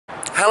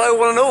Hello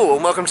one and all,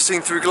 and welcome to Seeing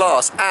Through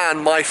Glass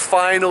and my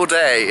final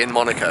day in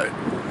Monaco.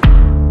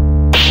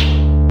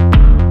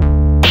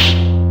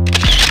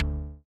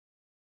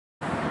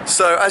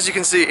 So as you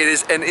can see, it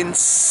is an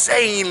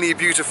insanely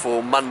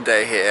beautiful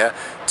Monday here.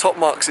 Top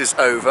Marks is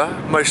over,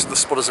 most of the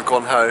spotters have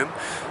gone home,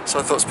 so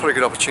I thought it's probably a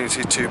good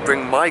opportunity to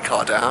bring my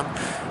car down,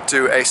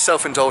 do a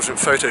self-indulgent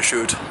photo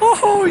shoot,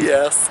 oh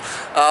yes,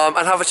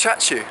 and have a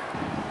chat to you.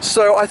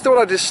 So I thought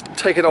I'd just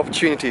take an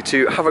opportunity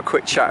to have a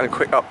quick chat and a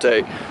quick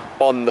update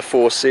on the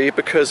 4C,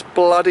 because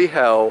bloody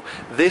hell,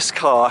 this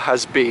car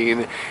has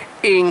been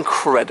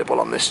incredible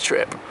on this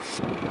trip.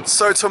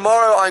 So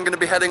tomorrow I'm going to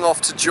be heading off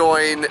to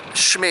join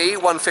Shmi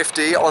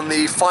 150 on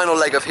the final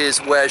leg of his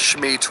Where's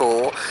Shmi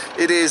tour.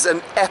 It is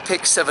an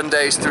epic 7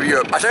 days through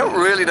Europe. I don't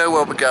really know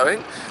where we're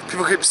going.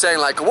 People keep saying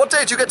like, what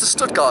day do you get to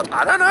Stuttgart?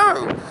 I don't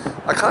know.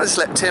 I kind of just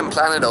let Tim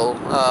plan it all.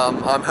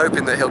 I'm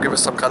hoping that he'll give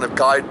us some kind of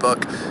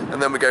guidebook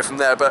and then we go from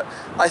there. But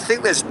I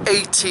think there's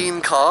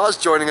 18 cars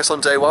joining us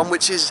on day one,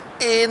 which is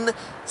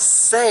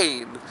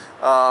insane.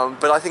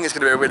 But I think it's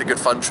going to be a really good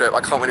fun trip.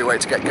 I can't really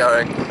wait to get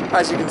going.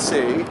 As you can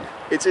see,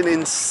 it's an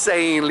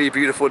insanely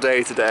beautiful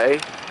day today.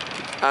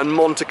 And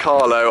Monte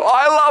Carlo,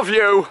 I love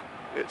you!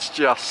 It's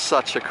just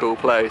such a cool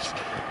place.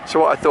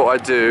 So what I thought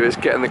I'd do is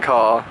get in the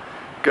car,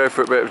 go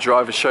for a bit of a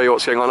drive and show you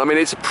what's going on. I mean,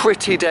 it's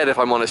pretty dead if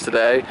I'm honest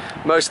today.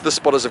 Most of the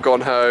spotters have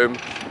gone home,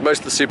 most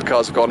of the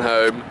supercars have gone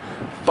home,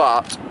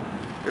 but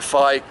if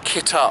I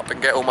kit up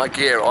and get all my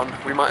gear on,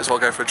 we might as well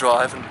go for a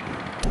drive.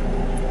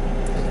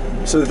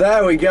 So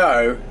there we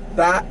go.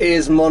 That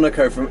is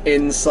Monaco from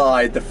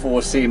inside the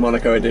 4C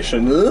Monaco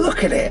edition.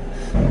 Look at it!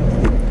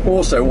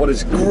 Also, what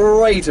is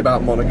great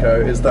about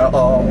Monaco is there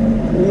are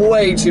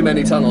way too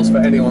many tunnels for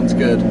anyone's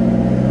good.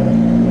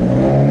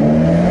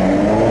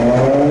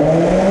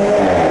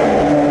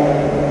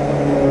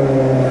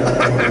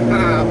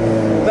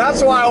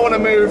 That's why I want to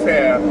move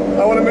here.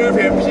 I want to move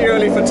here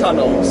purely for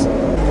tunnels.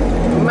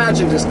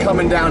 Imagine just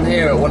coming down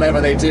here at whatever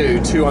they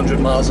do, 200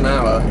 miles an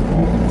hour.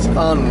 It's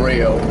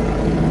unreal.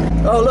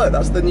 Oh look,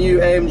 that's the new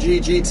AMG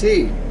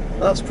GT.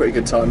 That's pretty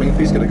good timing if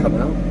he's going to come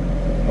out.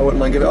 I wouldn't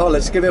mind giving it. Oh,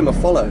 let's give him a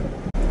follow.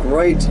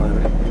 Great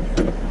timing.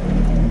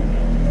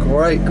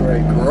 Great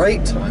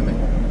timing.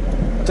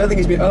 I don't think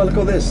he's been. Oh, look at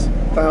all this.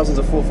 Thousands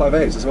of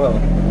 458s as well.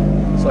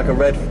 It's like a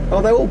red.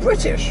 Oh, they're all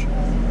British.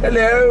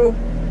 Hello.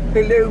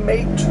 Hello,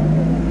 mate.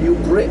 You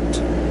Brit.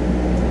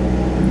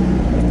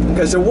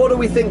 Okay, so what do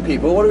we think,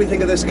 people? What do we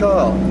think of this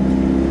car?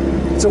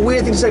 It's a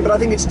weird thing to say, but I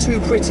think it's too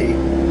pretty.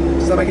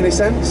 Does that make any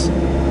sense?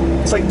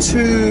 It's like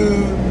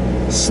too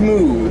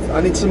smooth.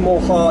 I need some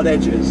more hard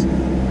edges.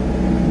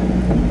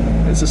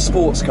 It's a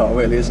sports car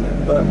really, isn't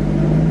it? But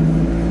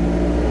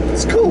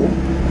it's cool.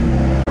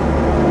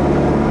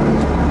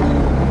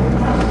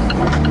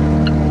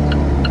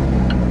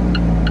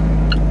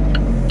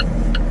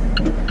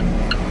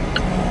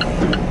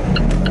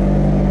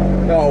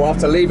 Oh, we'll have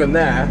to leave him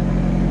there.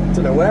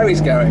 Don't know where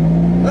he's going.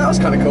 That was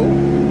kind of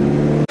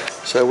cool.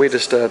 So we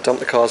just dumped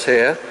the cars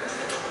here.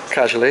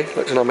 Casually,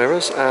 looked in our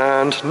mirrors,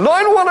 and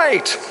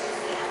 918!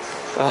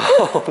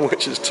 Oh,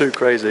 which is too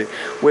crazy,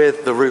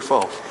 with the roof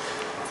off.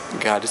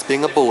 God, it's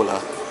being a baller.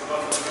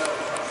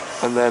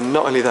 And then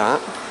not only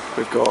that,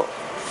 we've got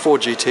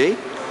 4GT.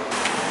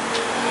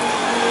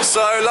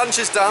 So lunch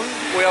is done.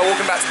 We are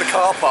walking back to the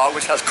car park,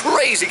 which has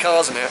crazy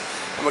cars in it,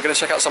 and we're going to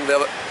check out some of the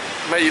other.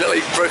 Mate, you look like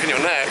you've broken your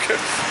neck.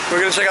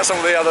 We're going to check out some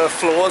of the other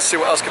floors, see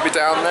what else could be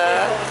down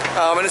there.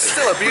 And it's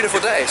still a beautiful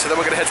day, so then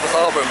we're going to head to the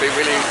harbour and be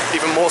really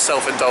even more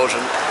self-indulgent.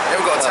 You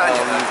haven't got a tan,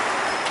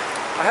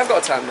 I have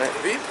got a tan, mate.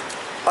 Have you?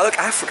 I look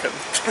African.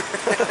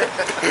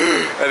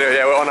 Anyway,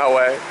 yeah, we're on our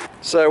way.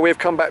 So we've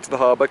come back to the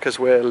harbour because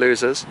we're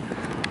losers,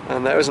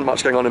 and there isn't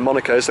much going on in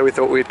Monaco, so we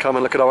thought we'd come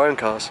and look at our own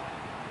cars.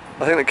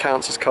 I think that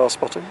counts as car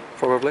spotting,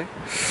 probably.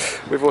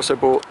 We've also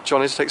brought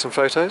Johnny to take some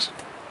photos.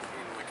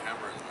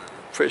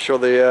 Pretty sure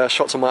the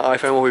shots on my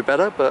iPhone will be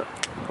better, but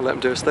I'll let him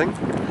do his thing.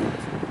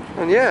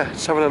 And yeah,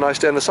 just having a nice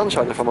day in the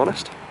sunshine, if I'm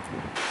honest.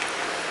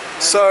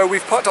 So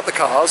we've parked up the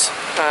cars,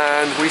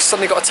 and we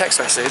suddenly got a text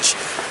message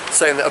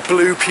saying that a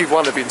blue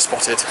P1 had been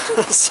spotted.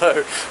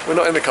 So we're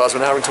not in the cars,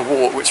 we're now having to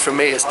walk, which for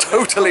me is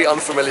totally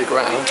unfamiliar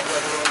ground.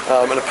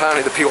 And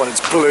apparently the P1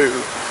 is blue.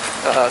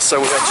 So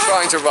we're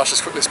trying to rush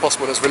as quickly as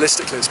possible, as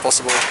realistically as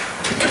possible,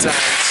 down to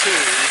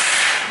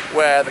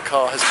where the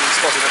car has been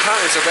spotted.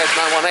 Apparently there's a red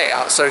 918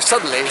 out, so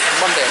suddenly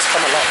Monday has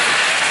come along.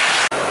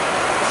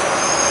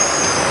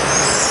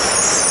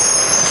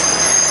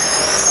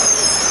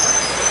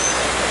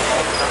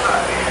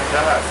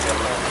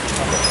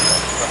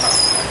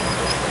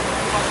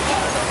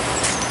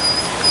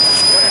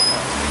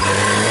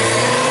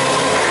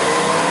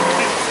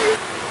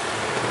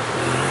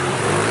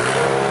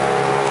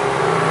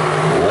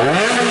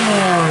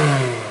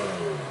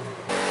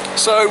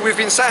 So we've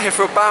been sat here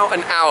for about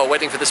an hour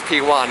waiting for this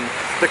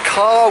P1. The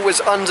car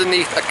was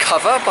underneath a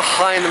cover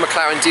behind the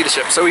McLaren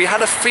dealership, so we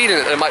had a feeling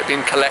that it might have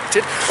been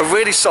collected, a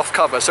really soft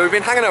cover. So we've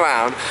been hanging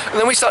around, and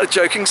then we started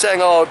joking,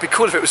 saying, oh, it'd be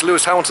cool if it was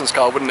Lewis Hamilton's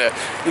car, wouldn't it?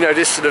 You know,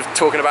 just sort of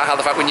talking about how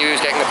the fact we knew he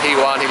was getting a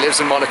P1, he lives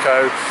in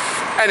Monaco.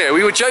 Anyway,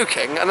 we were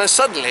joking, and then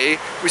suddenly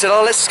we said,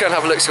 oh, let's just go and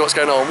have a look, see what's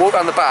going on. Walk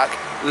down the back,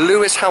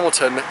 Lewis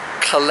Hamilton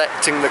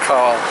collecting the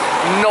car.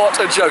 Not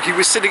a joke. He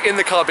was sitting in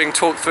the car being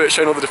talked through it,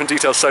 showing all the different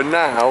details. So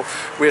now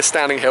we're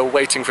standing here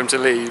waiting for him to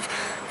leave.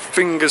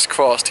 Fingers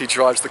crossed he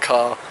drives the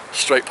car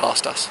straight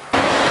past us.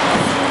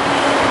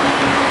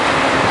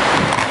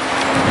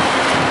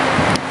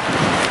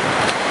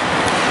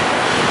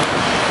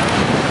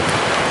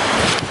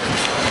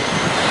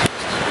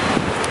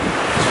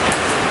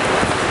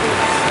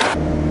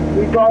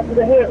 Drive to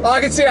the hill. Oh, I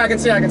can see it, I can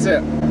see it, I can see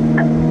it.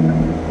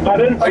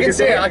 Pardon? I can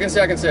see it, I can see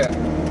it, I can see it.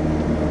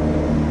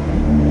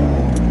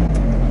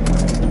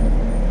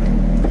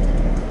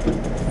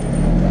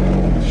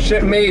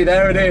 Shit me,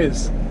 there it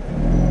is.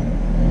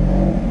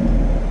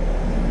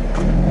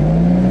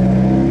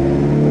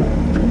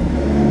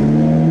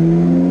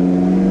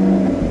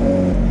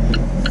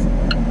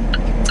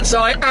 So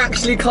I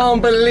actually can't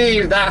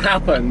believe that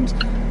happened.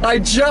 I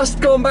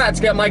just gone back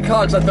to get my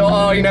car because I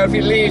thought, oh, you know, if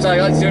he leaves,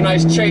 I'd like to do a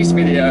nice chase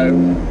video.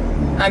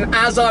 And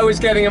as I was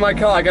getting in my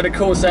car, I get a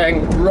call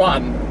saying,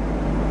 run.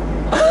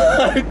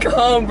 I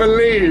can't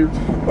believe.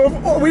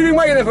 We've been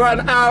waiting there for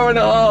an hour and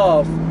a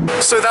half.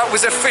 So that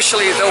was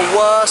officially the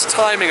worst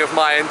timing of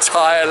my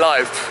entire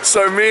life.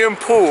 So me and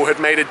Paul had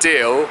made a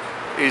deal.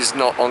 He's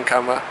not on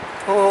camera.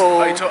 Oh.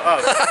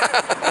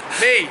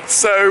 Me.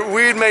 So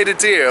we'd made a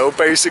deal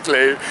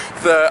basically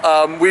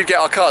that we'd get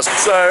our cars.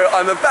 So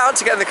I'm about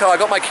to get in the car, I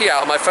got my key out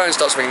and my phone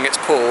starts ringing, it's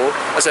Paul.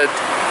 I said,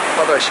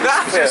 by the way, she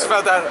was just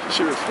found out.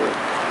 She was free.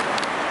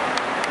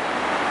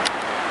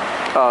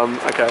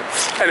 Okay.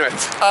 Anyway,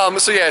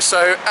 so yeah,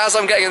 so as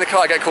I'm getting in the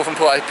car, I get a call from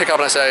Paul, I pick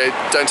up and I say,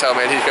 don't tell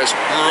me, and he goes,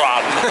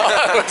 run.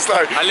 I was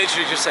like, I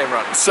literally just say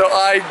run. So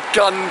I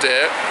gunned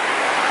it.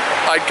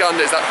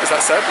 Is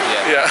that Seb?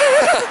 Yeah.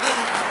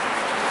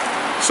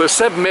 So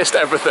Seb missed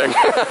everything.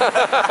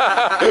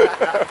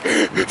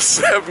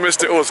 Seb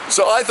missed it all.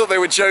 So I thought they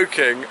were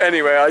joking.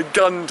 Anyway, I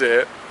gunned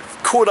it,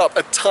 caught up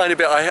a tiny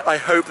bit. I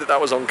hope that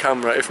was on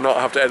camera. If not,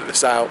 I have to edit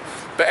this out.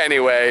 But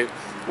anyway,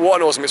 what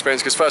an awesome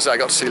experience, because firstly I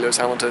got to see Lewis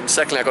Hamilton,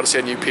 secondly I got to see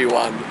a new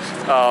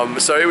P1.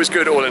 So it was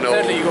good all in all.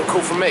 Thirdly, you got a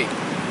call from me.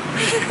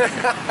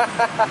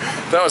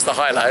 That was the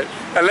highlight.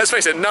 And let's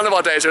face it, none of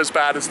our days are as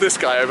bad as this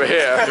guy over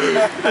here.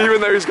 Even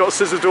though he's got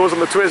scissor doors on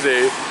the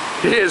Twizy,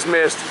 he has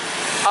missed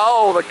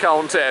all the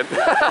content.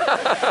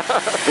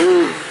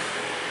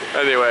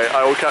 Anyway,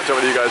 I will catch up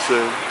with you guys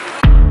soon.